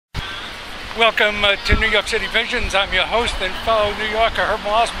Welcome to New York City Visions. I'm your host and fellow New Yorker, Herb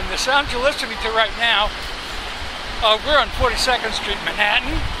Malsman. The sounds you're listening to right now, we're on 42nd Street,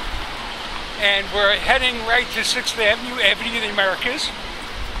 Manhattan, and we're heading right to 6th Avenue, Avenue of the Americas,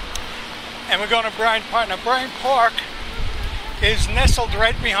 and we're going to Bryant Park. Now, Bryant Park is nestled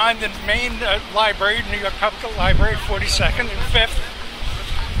right behind the main library, New York Public Library, 42nd and 5th.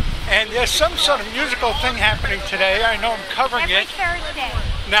 And there's some sort of musical thing happening today. I know I'm covering it. Every Thursday.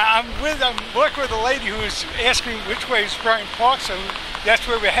 Now, I'm working with a lady who's asking which way is Bryant Park, so that's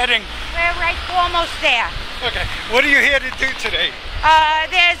where we're heading. We're almost there. Okay. What are you here to do today?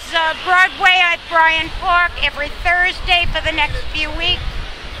 There's Broadway at Bryant Park every Thursday for the next few weeks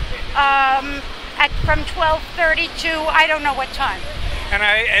from 12:30 to I don't know what time. And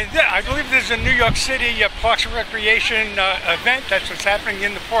I believe there's a New York City Parks and Recreation event. That's what's happening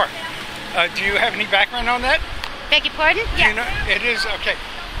in the park. Do you have any background on that? Beg your pardon? Yeah. You know, it is? Okay.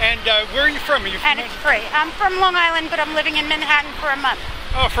 And where are you from? Are you from? And it's free. I'm from Long Island, but I'm living in Manhattan for a month.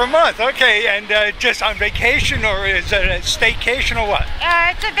 Oh, for a month. Okay. And just on vacation, or is it a staycation, or what?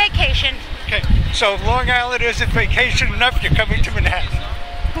 It's a vacation. Okay. So if Long Island isn't vacation enough, you're coming to Manhattan.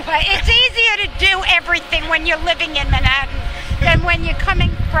 It's easier to do everything when you're living in Manhattan than when you're coming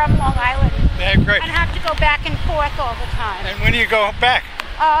from Long Island. Yeah, great. And have to go back and forth all the time. And when do you go back?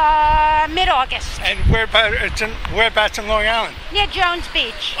 Mid-August. And whereabouts in Long Island? Near Jones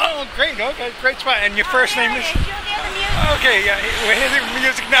Beach. Oh, great. Okay, great spot. And your first name is? You'll hear the music. Okay, yeah, we're hearing the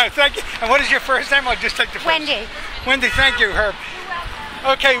music now. Thank you. And what is your first name? I'll just take the first. Wendy. Wendy, thank you, Herb.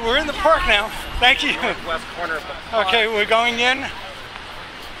 Okay, we're in the park now. Thank you. West corner of the park. Okay, we're going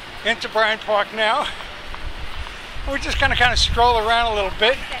into Bryant Park now. We're just going to kind of stroll around a little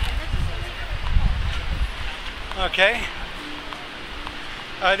bit. Okay.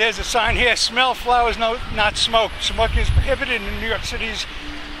 There's a sign here, smell flowers, not smoke. Smoking is prohibited in New York City's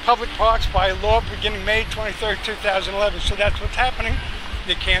public parks by law beginning May 23rd, 2011. So that's what's happening.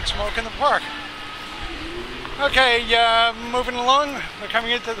 You can't smoke in the park. Okay, moving along.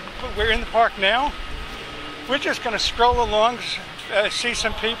 We're in the park now. We're just going to stroll along, see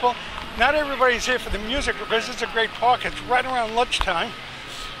some people. Not everybody's here for the music because it's a great park. It's right around lunchtime.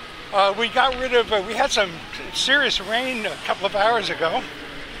 We had some serious rain a couple of hours ago.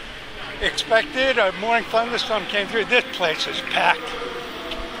 Expected, a morning thunderstorm came through. This place is packed.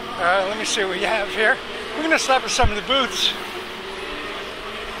 Let me see what we have here. We're going to stop at some of the booths.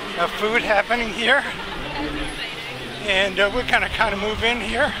 Food happening here. And we're going to kind of move in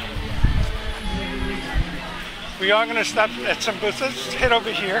here. We are going to stop at some booths. Let's head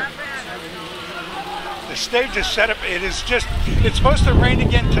over here. The stage is set up. It's supposed to rain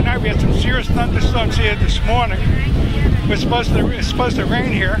again tonight. We had some serious thunderstorms here this morning. It's supposed to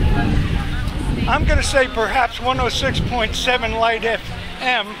rain here. I'm going to say perhaps 106.7 Light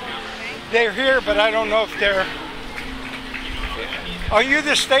FM. They're here, but I don't know if they're... Are you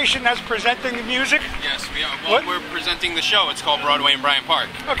the station that's presenting the music? Yes, we are. Well, we're presenting the show. It's called Broadway in Bryant Park.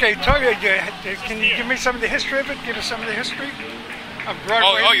 Okay, can you give me some of the history of it? Give us some of the history of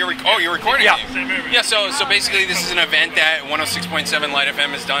Broadway. Oh, you're recording? Yeah. Yeah. So basically, this is an event that 106.7 Light FM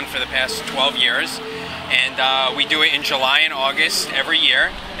has done for the past 12 years, and we do it in July and August every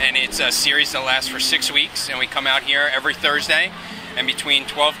year, and it's a series that lasts for 6 weeks, and we come out here every Thursday. And between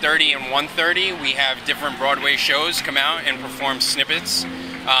 12:30 and 1:30, we have different Broadway shows come out and perform snippets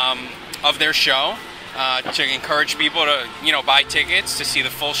of their show to encourage people to, buy tickets to see the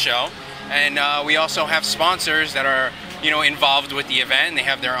full show. And we also have sponsors that are, involved with the event. They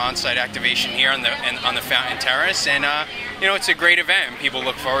have their on-site activation here on the Fountain Terrace, and it's a great event. People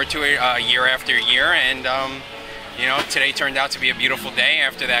look forward to it year after year, and today turned out to be a beautiful day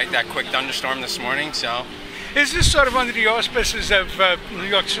after that quick thunderstorm this morning. So. Is this sort of under the auspices of New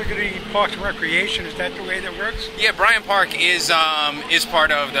York City Parks and Recreation? Is that the way that works? Yeah, Bryant Park is part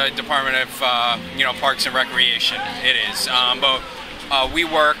of the Department of Parks and Recreation. It is, but we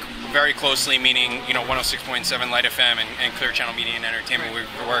work very closely, meaning 106.7 Light FM and Clear Channel Media and Entertainment. We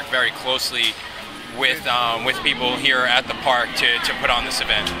work very closely with people here at the park to put on this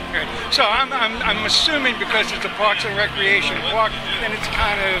event. Good. So I'm assuming because it's a Parks and Recreation park, then it's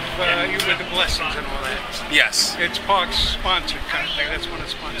kind of with the blessings and all that. Yes. It's parks sponsored kind of thing. That's what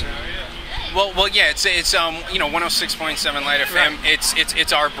it's sponsored. Well, yeah. It's 106.7 Light FM. Right.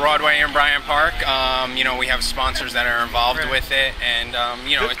 It's our Broadway in Bryant Park. We have sponsors that are involved with it, and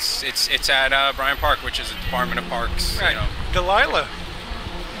it's at Bryant Park, which is the Department of Parks. Right. Delilah.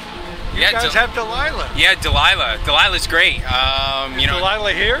 You guys have Delilah. Yeah, Delilah. Delilah's great.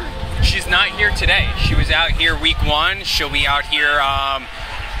 Delilah here? She's not here today. She was out here week 1. She'll be out here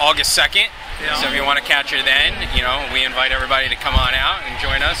August 2nd. Yeah. So if you want to catch her then, you know, we invite everybody to come on out and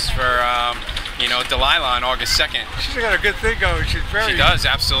join us for, you know, Delilah on August 2nd. She's got a good thing going. She's very. She does,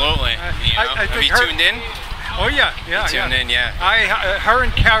 absolutely. You know? I Have think you tuned in? Oh yeah, yeah, Tuned in, yeah. Her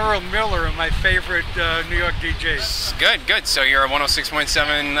and Carol Miller are my favorite New York DJs. Good, good. So you're a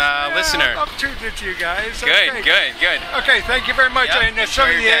 106.7 listener. I'm tuned into you guys. Good, Okay. good. Okay, thank you very much. Yep, And enjoy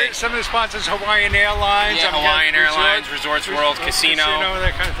your day. some of the sponsors, Hawaiian Airlines. Yeah, I'm Hawaiian getting Airlines, Resorts World, Casino.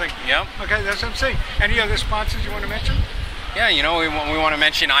 that kind of thing. Yep. Okay, that's what I'm saying. Any other sponsors you want to mention? Yeah, you know, we want to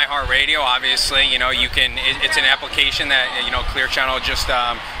mention iHeartRadio. Obviously, you know, you can. It's an application that, you know, Clear Channel just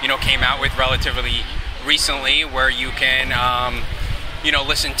you know, came out with relatively recently, where you can you know,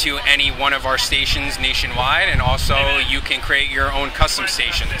 listen to any one of our stations nationwide, and also you can create your own custom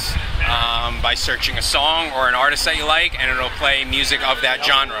stations by searching a song or an artist that you like, and it'll play music of that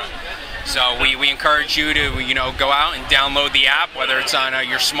genre. So we encourage you to, you know, go out and download the app, whether it's on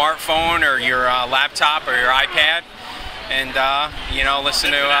your smartphone or your laptop or your iPad, and you know, listen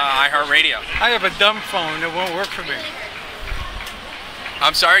to iHeartRadio. I have a dumb phone. It won't work for me.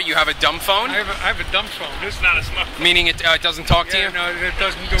 I'm sorry, you have a dumb phone? I have a dumb phone. This is not a smartphone. Meaning it doesn't talk to you? No, it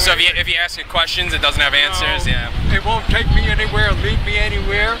doesn't do So anything. if you ask it questions, it doesn't have answers? No, Yeah. It won't take me anywhere, lead me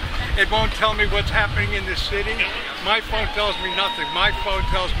anywhere. It won't tell me what's happening in the city. My phone tells me nothing. My phone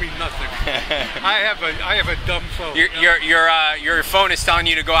tells me nothing. I have a dumb phone. Your phone is telling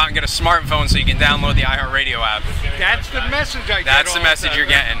you to go out and get a smartphone so you can download the iHeartRadio app. That's the message I get. That's the all message time. you're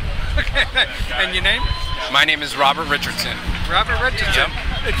getting. Okay. And your name? My name is Robert Richardson. Robert Richardson.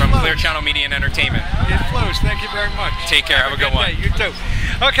 Yep. It From flows. Clear Channel Media and Entertainment. It flows. Thank you very much. Take care. Have a good one. Day. You too.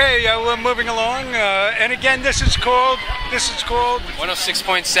 Okay, we're moving along. And again, this is called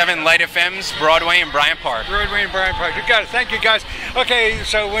 106.7 Light FM's Broadway and Bryant Park. Broadway and Bryant Park. You got it. Thank you, guys. Okay,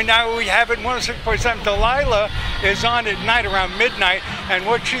 so we have it 106.7. Delilah is on at night around midnight, and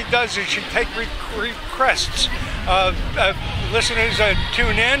what she does is she takes requests. Listeners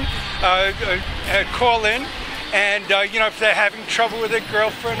tune in, call in, and you know, if they're having trouble with their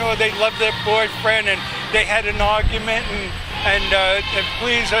girlfriend or they love their boyfriend and they had an argument, and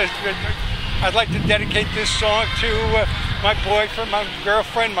please, I'd like to dedicate this song to my boyfriend, my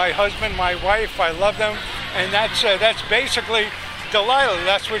girlfriend, my husband, my wife. I love them, and that's basically Delilah.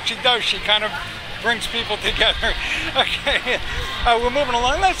 That's what she does. She kind of brings people together. Okay, we're moving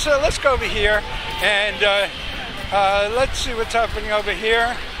along. Let's go over here, and let's see what's happening over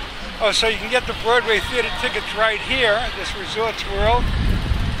here. Oh, so you can get the Broadway theater tickets right here, this Resorts World.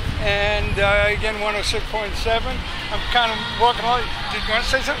 And again, 106.7. I'm kind of walking along. Did you want to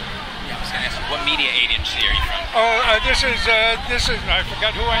say something? Yeah, I was going to ask you, what media agency are you from? Oh, this is I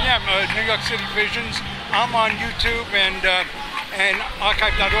forgot who I am. New York City Visions. I'm on YouTube and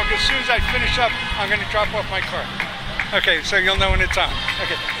archive.org. As soon as I finish up, I'm going to drop off my car. Okay, so you'll know when it's on.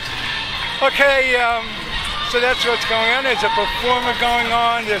 Okay. So that's what's going on. There's a performer going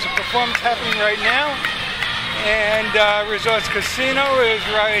on. There's a performance happening right now. And Resorts Casino is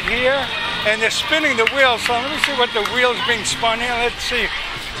right here. And they're spinning the wheels. So let me see what the wheel's being spun here. Let's see.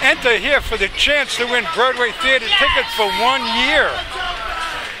 Enter here for the chance to win Broadway theater tickets for 1 year.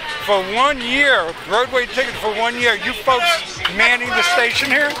 For 1 year. Broadway tickets for 1 year. You folks manning the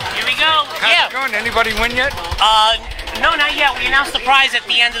station here? Here we go. How's it going? Anybody win yet? No, not yet. We announced the prize at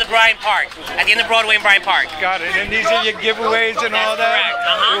the end of the Bryant Park, at the end of Broadway and Bryant Park. Got it. And these are your giveaways and all that?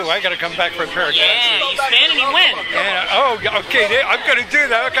 Correct. Ooh, I got to come back for a pair of Yeah, you spin and you win. And, okay, I'm going to do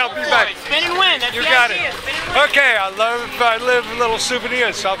that. Okay, I'll be back. Spin and win. That's You the got it. idea. Spin and win. Okay, I live little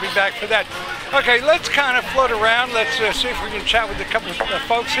souvenirs, so I'll be back for that. Okay, let's kind of float around. Let's see if we can chat with a couple of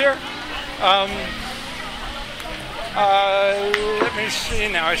folks here. Let me see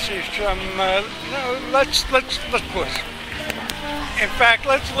now. I see some. No, let's pause. In fact,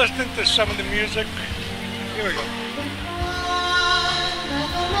 let's listen to some of the music. Here we go.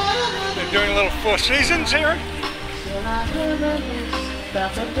 They're doing a little Four Seasons here.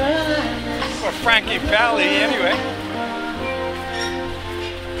 Or Frankie Valli, anyway.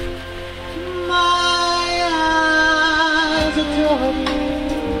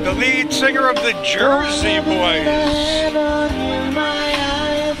 The lead singer of the Jersey Boys.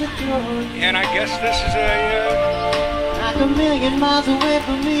 And I guess this is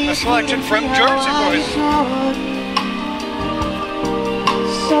a selection from Jersey Boys.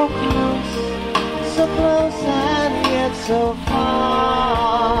 So close and yet so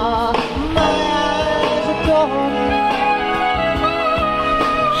far. My eyes adore you.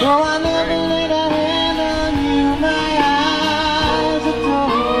 Though I never laid a hand on you, my eyes adore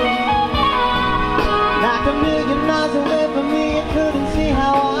you. Like a million miles away from me, you couldn't see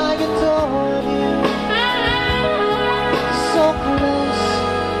how I adore you. So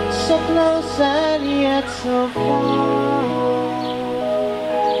close so far,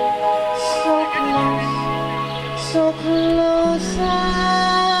 so close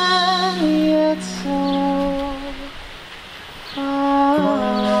and yet so far.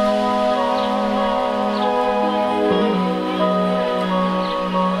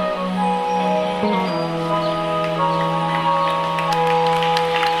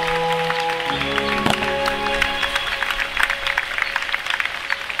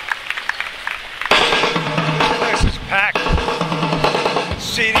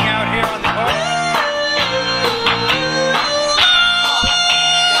 Seating out here on the park.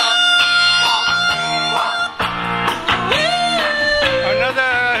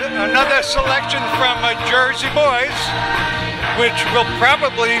 Another selection from Jersey Boys, which will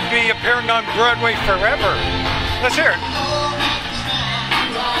probably be appearing on Broadway forever. Let's hear it.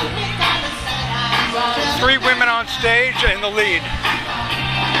 3 women on stage and the lead.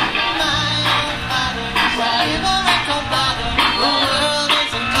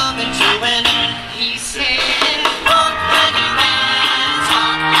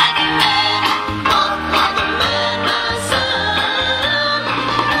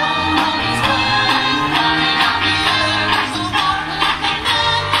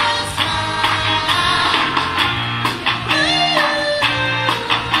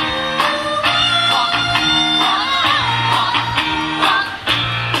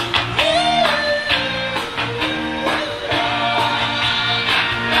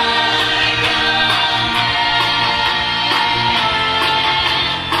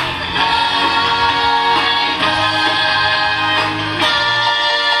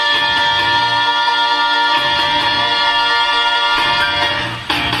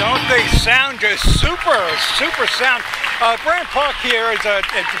 They sound just super sound. Bryant Park here is at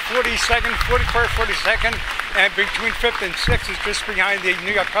the 41st, 42nd, and between 5th and 6th is just behind the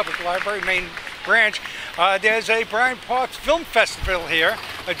New York Public Library main branch. There's a Bryant Park Film Festival here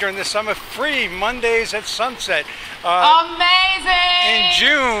during the summer, free Mondays at sunset. Amazing! In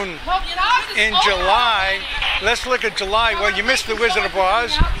June, in July. Let's look at July. Well, you missed the Wizard of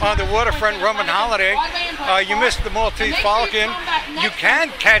Oz on the waterfront Roman holiday. You missed the Maltese Falcon. You can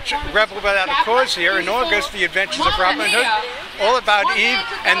catch Rebel Without a Cause here in August, The Adventures of Robin Hood, All About Eve,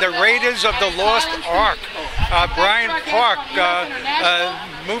 and the Raiders of the Lost Ark. Bryant Park,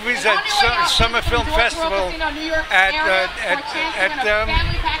 movies at Summer Film Festival at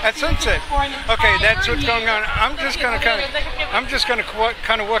sunset. Okay, that's what's going on. I'm just gonna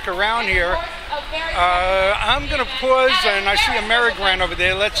kind of walk around here. I'm going to pause, and I see a merry-go-round over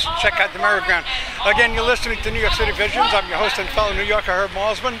there. Let's check out the merry-go-round. Again, you're listening to New York City Visions. I'm your host and fellow New Yorker, Herb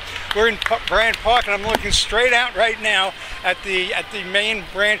Malsman. We're in Bryant Park, and I'm looking straight out right now at the main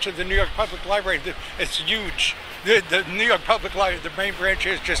branch of the New York Public Library. It's huge. The New York Public Library, the main branch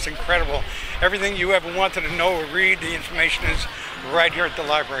is just incredible. Everything you ever wanted to know or read, the information is right here at the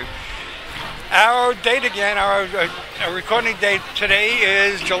library. Our date again, our recording date today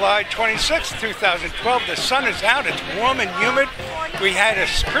is July 26, 2012. The sun is out, it's warm and humid. We had a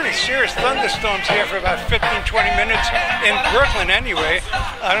pretty serious thunderstorms here for about 15-20 minutes in Brooklyn anyway.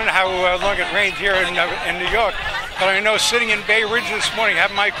 I don't know how long it rained here in New York, but I know sitting in Bay Ridge this morning,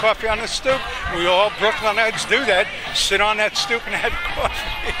 having my coffee on the stoop, we all Brooklynites do that, sit on that stoop and have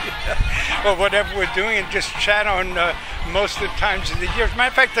coffee. Or whatever we're doing and just chat on most of the times of the year. As a matter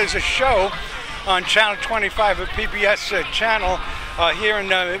of fact, there's a show on Channel 25, a PBS channel here in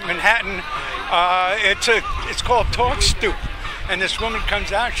Manhattan. It's called Talk Stoop. And this woman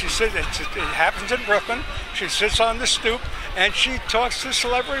comes out, she says, it happens in Brooklyn, she sits on the stoop and she talks to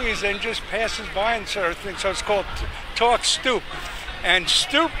celebrities and just passes by and sort of thing. So it's called Talk Stoop. And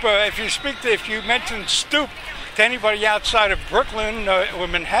stoop, if you mention stoop to anybody outside of Brooklyn or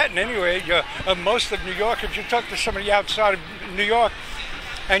Manhattan anyway, most of New York, if you talk to somebody outside of New York,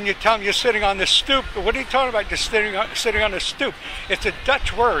 and you tell them you're sitting on the stoop, what are you talking about? You're sitting on the stoop. It's a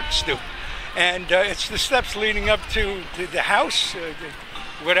Dutch word, stoop. And it's the steps leading up to the house,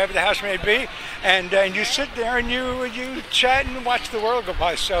 whatever the house may be. And you sit there and you chat and watch the world go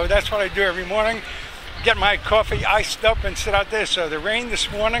by. So that's what I do every morning. Get my coffee iced up and sit out there. So the rain this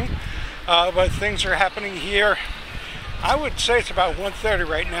morning, but things are happening here. I would say it's about 1:30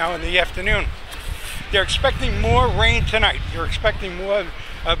 right now in the afternoon. They're expecting more rain tonight. They're expecting more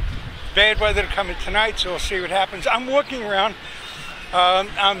bad weather to come in tonight, so we'll see what happens. I'm walking around.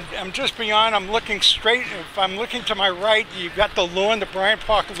 I'm just beyond. I'm looking straight. If I'm looking to my right, you've got the lawn, the Bryant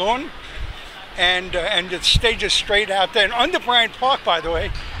Park lawn, and the stage is straight out there. And under Bryant Park, by the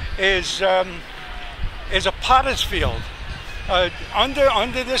way, is a potter's field.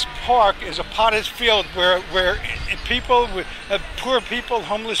 Under this park is a potter's field where people, poor people,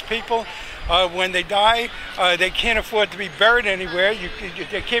 homeless people, When they die, they can't afford to be buried anywhere.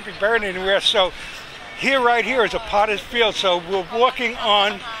 They can't be buried anywhere. So right here is a potter's field. So we're walking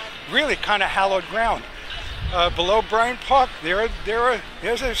on really kind of hallowed ground. Below Bryant Park,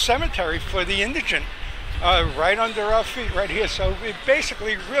 there's a cemetery for the indigent right under our feet right here. So it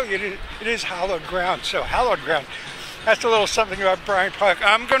basically, really, it is hallowed ground. So hallowed ground. That's a little something about Bryant Park.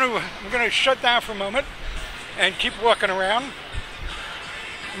 I'm gonna shut down for a moment and keep walking around.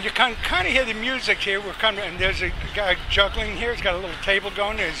 And you can kind of hear the music here. And there's a guy juggling here. He's got a little table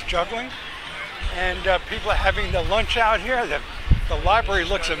going. He's juggling, and people are having their lunch out here. The library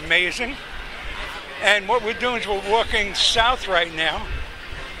looks amazing. And what we're doing is we're walking south right now.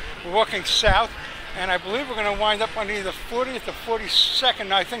 We're walking south, and I believe we're going to wind up on either 40th or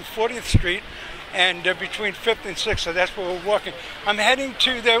 42nd. I think 40th Street, and between 5th and 6th. So that's where we're walking. I'm heading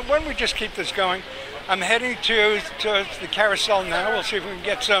to the. Why don't we just keep this going? I'm heading to the carousel now. We'll see if we can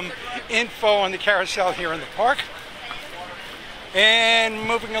get some info on the carousel here in the park. And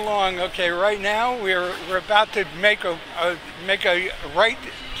moving along. Okay, right now we're about to make a right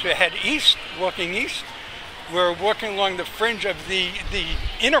to head east, walking east. We're walking along the fringe of the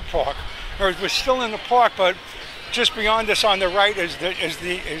inner park, or we're still in the park, but just beyond us on the right is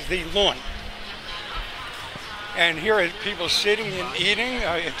the lawn. And here are people sitting and eating.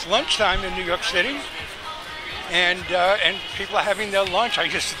 It's lunchtime in New York City, and people are having their lunch. I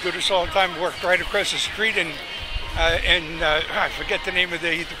used to do this all the time. Worked right across the street, and I forget the name of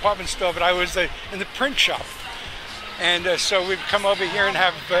the department store, but I was in the print shop. And so we've come over here and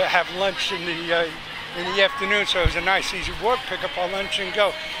have lunch in the afternoon. So it was a nice, easy walk. Pick up our lunch and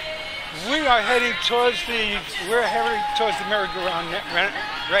go. We're heading towards the merry-go-round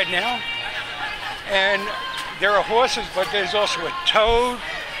right now, and there are horses, but there's also a toad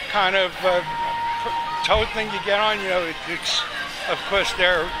kind of toad thing you get on. You know, it's of course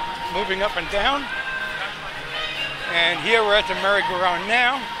they're moving up and down. And here we're at the merry-go-round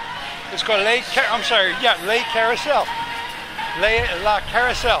now. It's called La Carousel. La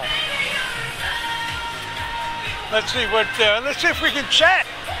Carousel. Let's see if we can chat.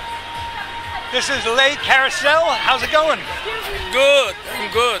 This is La Carousel. How's it going? Good. I'm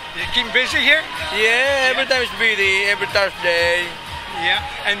good. You keeping busy here? Yeah, every time it's busy. Every Thursday. Yeah.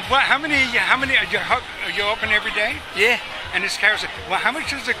 And how many are you open every day? Yeah. And this carousel. Well, how much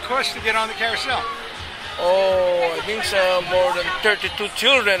does it cost to get on the carousel? Oh, I think more than 32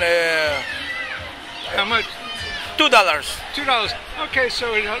 children. How much? $2. $2. Okay,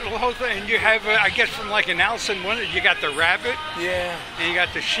 so the whole thing. And you have, I guess, from like an Malsman one, you got the rabbit. Yeah. And you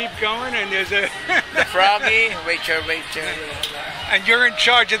got the sheep going, and there's a the froggy. Waiter. And you're in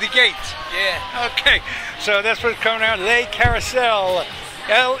charge of the gates. Yeah. Okay, so that's what's coming out. La Carousel.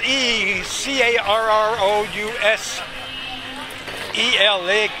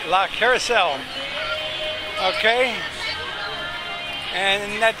 LeCarousel. La Carousel. Okay.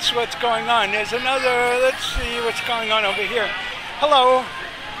 And that's what's going on. There's another, let's see what's going on over here. Hello.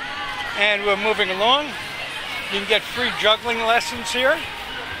 And we're moving along. You can get free juggling lessons here.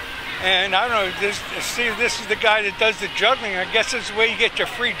 And I don't know, this is the guy that does the juggling. I guess this is where you get your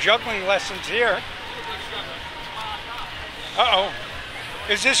free juggling lessons here. Uh-oh.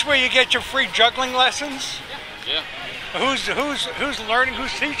 Is this where you get your free juggling lessons? Yeah. Who's learning?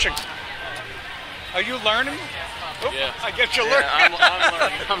 Who's teaching? Are you learning? Oh, yeah. I guess you're learning. I'm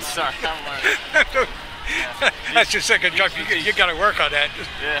learning. I'm sorry. I'm learning. That's your second job. You got to work on that.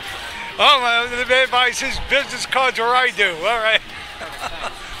 Yeah. Oh, the man buys his business cards where I do. All right.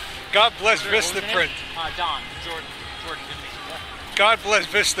 God bless Vistaprint. Don. Jordan did me. God bless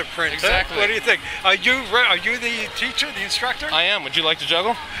Vistaprint. Exactly. What do you think? Are you the teacher, the instructor? I am. Would you like to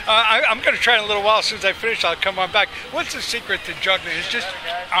juggle? I'm going to try in a little while. As soon as I finish, I'll come on back. What's the secret to juggling? It's just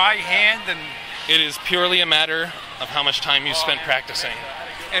eye, hand, and... It is purely a matter of how much time you spend practicing.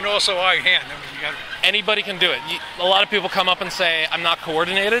 And also eye, hand. I mean, Anybody can do it. A lot of people come up and say, I'm not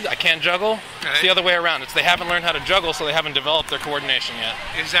coordinated, I can't juggle. Right. It's the other way around. It's they haven't learned how to juggle, so they haven't developed their coordination yet.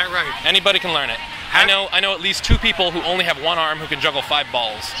 Is that right? Anybody can learn it. I know at least 2 people who only have 1 arm who can juggle 5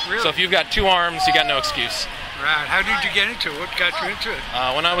 balls. Really? So if you've got 2 arms, you got no excuse. Right. How did you get into it? What got you into it?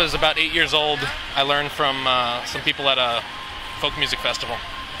 When I was about 8 years old, I learned from some people at a folk music festival.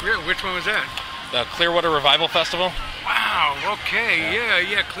 Really? Which one was that? The Clearwater Revival Festival. Wow, okay,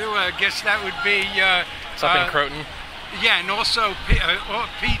 yeah, Clearwater. I guess that would be... it's up in Croton. Yeah, and also Pete,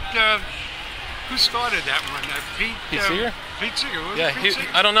 who started that one? Pete Seeger? Pete Seeger, yeah,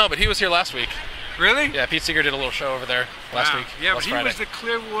 I don't know, but he was here last week. Really? Yeah, Pete Seeger did a little show over there last week. Yeah, but Friday. He was the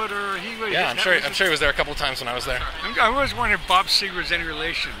Clearwater... I'm sure he was there a couple of times when I was there. I always wondered if Bob Seeger was any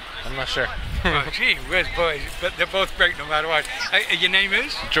relation. I'm not sure. Oh, gee whiz, boys. But they're both great no matter what. Your name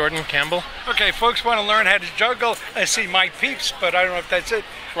is? Jordan Campbell. Okay, folks want to learn how to juggle. I see my peeps, but I don't know if that's it.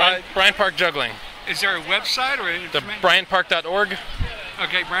 Bryant Park Juggling. Is there a website or The BryantPark.org.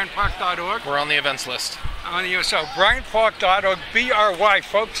 Okay, BryantPark.org. We're on the events list. So BryantPark.org, B-R-Y,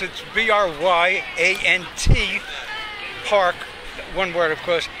 folks, it's B-R-Y-A-N-T, Park, one word, of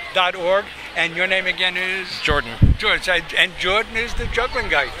course, .org. And your name again is? Jordan. Jordan. And Jordan is the juggling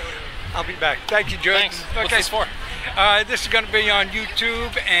guy. I'll be back. Thank you, Jordan. Thanks. Okay. What's this for? This is going to be on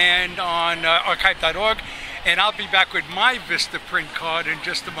YouTube and on archive.org. And I'll be back with my Vista print card in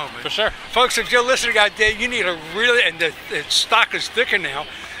just a moment. For sure. Folks, if you're listening out there, you need a really, and the stock is thicker now,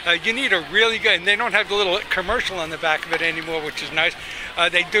 you need a really good, and they don't have the little commercial on the back of it anymore, which is nice.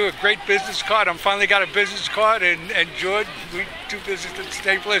 They do a great business card. I'm finally got a business card, and Jordan, we do business at the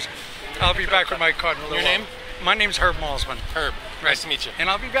same place. I'll be back with my card in a little while. Your name? My name's Herb Malsman. Herb. Right. Nice to meet you. And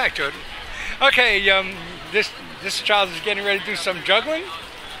I'll be back, Jordan. Okay, this child is getting ready to do some juggling.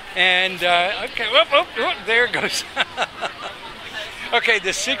 And, okay, whoop, there it goes. Okay,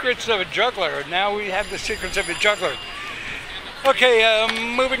 the secrets of a juggler. Now we have the secrets of a juggler. Okay,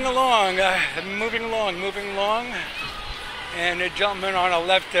 moving along. And a gentleman on the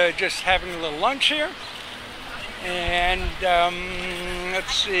left just having a little lunch here. And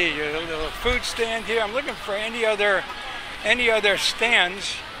let's see, a little food stand here. I'm looking for any other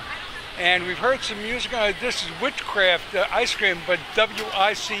stands. And we've heard some music. This is Witchcraft ice cream, but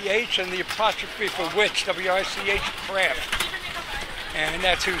W-I-C-H and the apostrophe for witch, W-I-C-H craft. And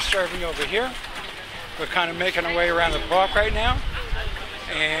that's who's serving over here. We're kind of making our way around the park right now.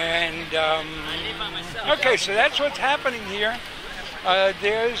 And okay, so that's what's happening here. I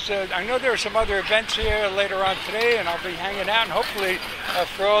know there are some other events here later on today, and I'll be hanging out. And hopefully,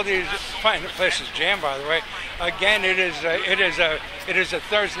 for all these, the place is jammed, by the way. Again, it is a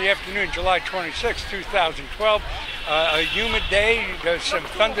Thursday afternoon, July 26, 2012. A humid day. There's some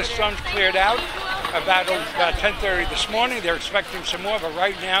thunderstorms cleared out about 10:30 this morning. They're expecting some more, but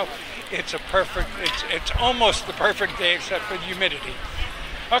right now, it's almost the perfect day except for the humidity.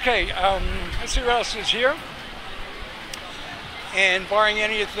 Okay, let's see what else is here. And barring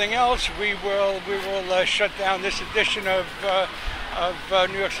anything else, we will shut down this edition of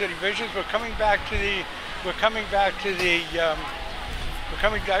New York City Visions. We're coming back to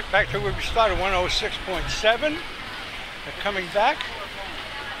where we started, 106.7. We're coming back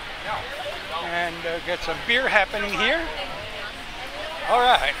and get some beer happening here. All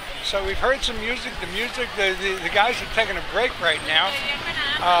right. So we've heard some music. The guys are taking a break right now.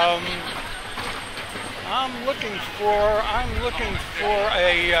 I'm looking for a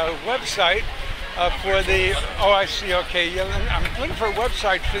website for the. Oh, I see. Okay, yeah. I'm looking for a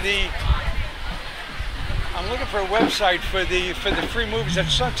website for the. I'm looking for a website for the free movies at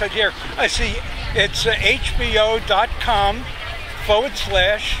Sunset here. I see. It's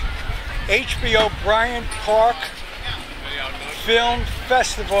HBO.com/HBO Bryant Park Film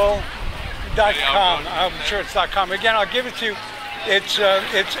Festival.com. I'm sure it's .com. Again, I'll give it to you. It's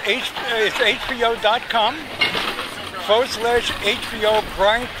HBO.com/HBO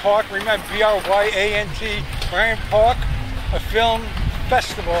Bryant Park. Remember, B-R-Y-A-N-T, Bryant Park, a film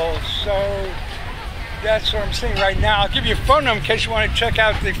festival. So that's what I'm seeing right now. I'll give you a phone number in case you want to check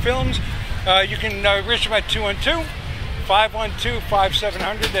out the films. You can reach them at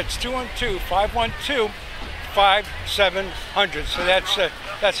 212-512-5700. That's 212-512-5700. So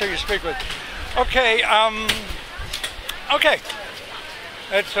that's who you speak with. Okay. Okay.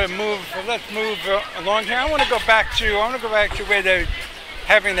 Let's move along here. I want to go back to where they're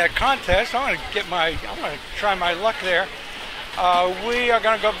having that contest. I want to try my luck there. We are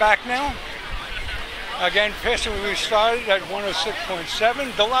going to go back now. Again, past where we started at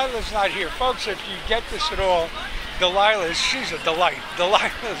 106.7. Delilah's not here, folks. If you get this at all, she's a delight.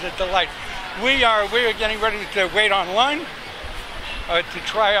 Delilah's a delight. We are getting ready to wait online to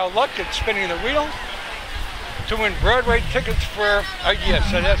try our luck at spinning the wheel. To win Broadway tickets for yes,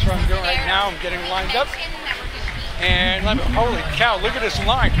 so that's what I'm doing right now. I'm getting lined up, and holy cow! Look at this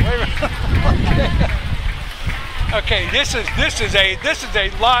line. Okay, this is a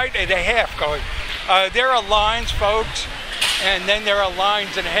line and a half going. There are lines, folks, and then there are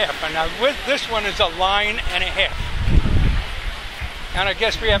lines and a half. And now with this one is a line and a half. And I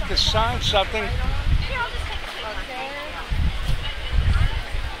guess we have to sign something.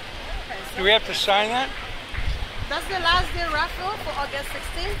 Do we have to sign that? That's the last day raffle for August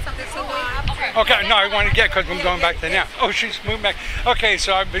 16th. Okay, no, I want to get because I'm going back there now. Oh, she's moving back. Okay,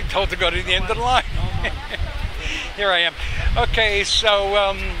 so I've been told to go to the end of the line. Here I am. Okay,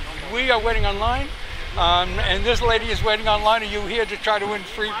 so we are waiting online. And this lady is waiting online. Are you here to try to win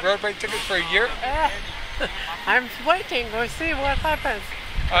free Broadway tickets for a year? I'm waiting. We'll see what happens.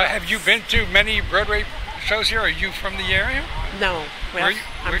 Have you been to many Broadway shows here? Are you from the area? No,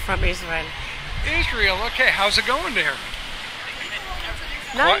 I'm from Israel. Israel, okay. How's it going there?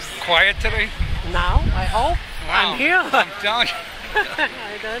 Nice. Quiet today? Now, I hope. Wow. I'm here. I'm telling you.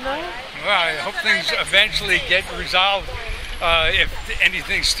 I don't know. Well, I hope things eventually get resolved. If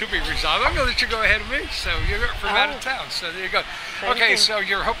anything's to be resolved, I'm going to let you go ahead of me. So you're from out of town. So there you go. Okay, so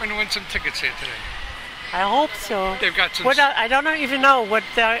you're hoping to win some tickets here today. I hope so. They've got some. I don't even know what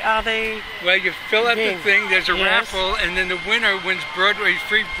are they. Well, you fill out the thing. There's a Yes. raffle, and then the winner wins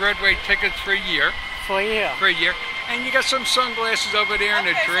free Broadway tickets for a year. For a year. For a year. And you got some sunglasses over there and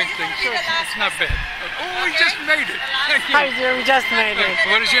a drink thing. So it's not bad. Oh, we just made it. Thank you. We just made it.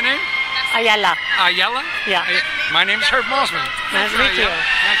 What is your name? Ayala. Ayala? Yeah. My name is Herb Malsman. Nice to meet you.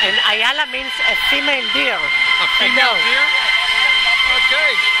 And Ayala means a female deer. A female deer?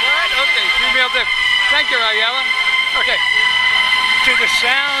 Okay. What? Okay, female deer. Thank you, Ayala. Okay. To the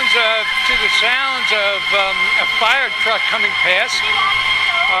sounds of a fire truck coming past.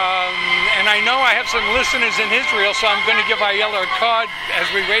 And I know I have some listeners in Israel, so I'm going to give Ayala a card as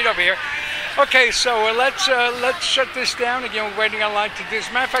we wait over here. Okay, so let's shut this down again. We're waiting online to do this.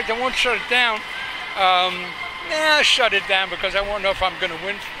 Matter of fact, I won't shut it down. I'll shut it down because I won't know if I'm going to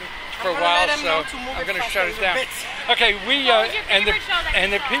win for a while. So I'm going to shut it down. Okay,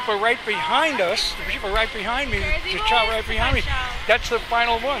 and the people right behind us, the people right behind me, the child right behind me, that's the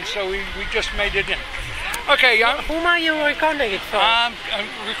final one. So we just made it in. Okay, whom are you recording it for? I'm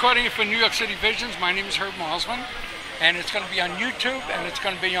recording it for New York City Visions. My name is Herb Malsman, and it's going to be on YouTube and it's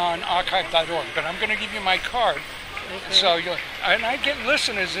going to be on archive.org. But I'm going to give you my card, so and I get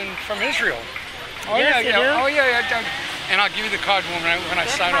listeners from Israel. Oh yes, yeah, yeah. Oh yeah. And I'll give you the card when I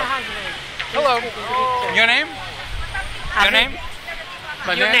sign off. Hello. Your name? Your name?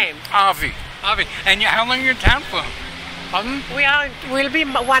 Your name? Avi. Avi. And how long are you in town for? Pardon? We'll be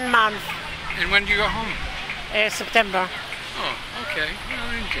 1 month. And when do you go home? September. Oh, okay.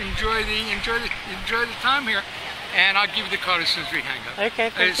 Well, enjoy the time here, and I'll give you the card as soon as we hang up. Okay,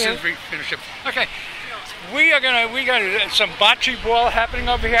 thank you. As soon as we finish up. Okay. We got some bocce ball happening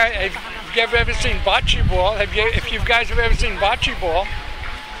over here. Have you ever seen bocce ball? If you guys have ever seen bocce ball,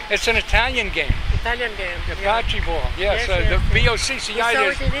 it's an Italian game. Italian game. The bocce ball. Yes, the BOCCI. We saw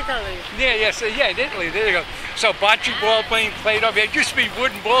it in Italy. Yeah, in Italy. There you go. So bocce ball being played over here. It used to be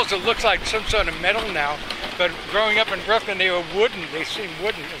wooden balls. It looks like some sort of metal now. But growing up in Brooklyn, they were wooden. They seemed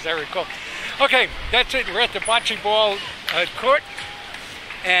wooden, as I recall. Okay, that's it. We're at the bocce ball court.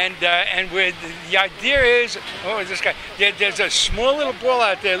 And with the idea is, this guy. There's a small little ball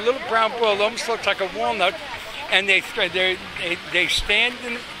out there, a little brown ball, it almost looks like a walnut. And they stand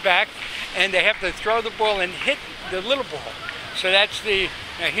in the back, and they have to throw the ball and hit the little ball. So that's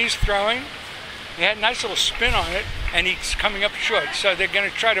he's throwing. He had a nice little spin on it, and he's coming up short. So they're going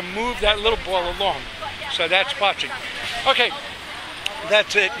to try to move that little ball along. So that's bocce. Okay,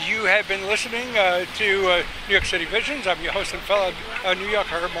 that's it. You have been listening to New York City Visions. I'm your host and fellow New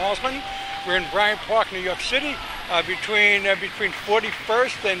Yorker, Herb Malsman. We're in Bryant Park, New York City, between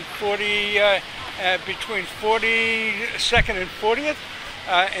 41st and 40. Between 42nd and 40th,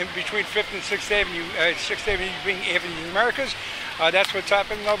 and between 5th and 6th Avenue, 6th Avenue being Avenue of the Americas. That's what's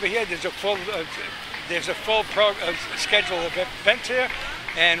happening over here. There's a full schedule of events here,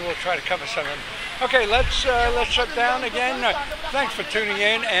 and we'll try to cover some of them. Okay, let's shut down again. Thanks for tuning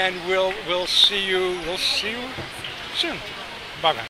in, and we'll see you soon. Bye bye.